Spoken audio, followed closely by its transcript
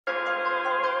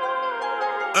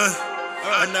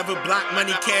Another block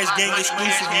money cash gang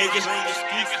exclusive, nigga.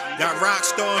 Got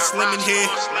Rockstar and Slim in here.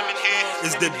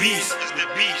 It's the beast.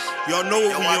 Y'all know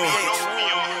what we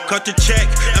on. Cut the check,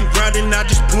 I'm grinding, I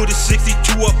just put a 62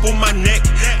 up on my neck.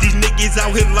 These niggas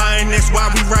out here lying, that's why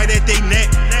we right at they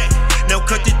neck. Now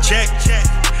cut the check.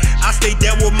 I stay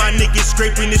down with my niggas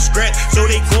scraping the scratch, so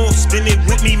they gon' spin it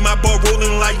with me, my ball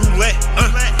rolling like roulette.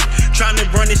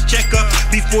 Tryna run this check up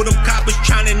before them coppers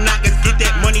tryna knock us, get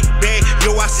that money back.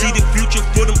 Yo, I see the future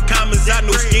for them commas. I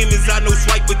know scammers, I know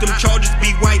swipe, but them charges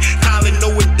be white collar,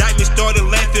 no indictment. Started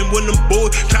laughing when them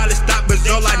boys try to stop, but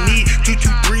all I need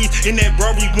 223s in that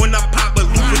Rory when I pop a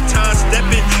Louboutin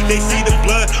stepping. They see the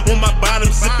blood on my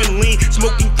bottom, sipping lean,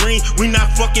 smoking green. We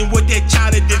not fucking with that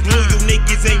child. This loyal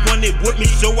niggas ain't running with me,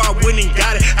 so I went and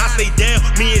got it. I stay down,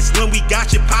 me and Slim, we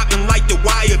got you popping like the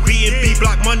wire. B&B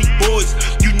block money boys,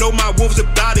 you know my wolves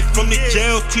about it. From the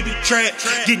jails to the trap,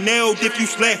 get nailed if you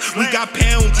slack. We got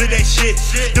pounds of that shit,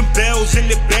 them bells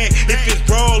in the back. If it's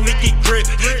raw, lick it grip,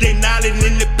 they nodding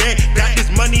in the back. Got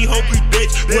this money hungry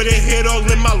bitch with a head all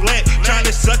in my lap,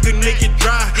 tryna suck a nigga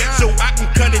dry so I can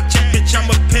cut a check. Bitch, I'm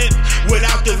a pimp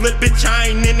without the lip, bitch,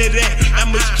 I ain't into that.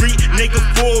 I'm a street nigga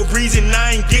for a reason,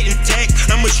 I ain't getting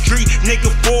taxed. I'm a street nigga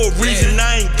for a reason,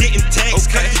 I ain't getting taxed.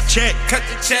 Okay. Cut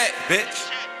the check, bitch.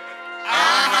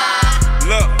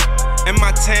 Look, in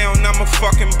my town, I'm a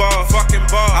fucking boss.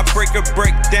 I break a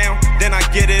break down, then I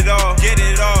get it all.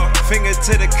 Finger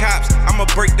to the cops, I'ma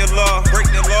break the law.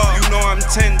 You know I'm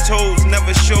 10 toes,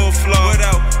 never show a flaw.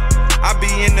 I be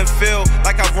in the field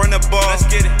like I run a ball. Let's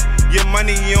get it. Your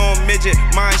money, you on midget,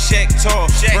 mine shack tall.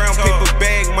 Brown paper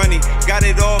bag money, got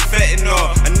it all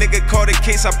fentanyl. A nigga called a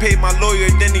case, I paid my lawyer,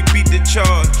 then he beat the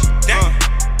charge.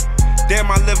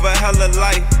 Damn, I live a hella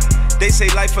life. They say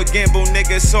life a gamble,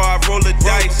 nigga, so I roll the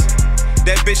dice.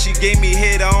 That bitch, she gave me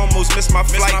head, I almost missed my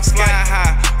flight. Sky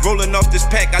high, rolling off this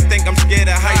pack, I think I'm scared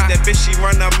of heights. That bitch, she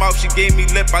run her mouth, she gave me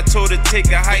lip, I told her take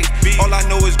a hike. All I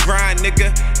know is grind, nigga,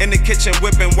 in the kitchen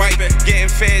whipping white. Getting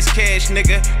fast cash,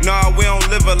 nigga, nah, we don't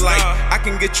live a life. I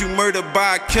can get you murdered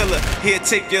by a killer, here,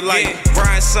 take your life.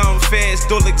 Grind something fast,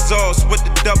 dual exhaust with the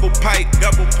double pipe.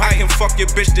 I can fuck your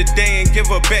bitch today and give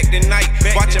her back tonight.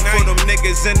 Watching for them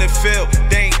niggas in the field,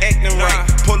 they ain't acting right.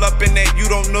 Pull up in that, you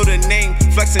don't know the name,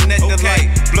 flexing at the light.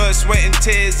 Blood, sweat, and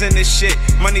tears in this shit.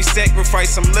 Money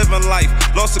sacrifice, I'm living life.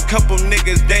 Lost a couple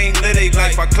niggas, they ain't live they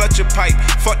life. I clutch a pipe.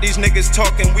 Fuck these niggas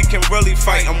talking, we can really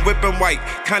fight. I'm whipping white,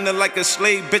 kinda like a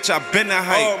slave, bitch, I been a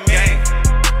hype.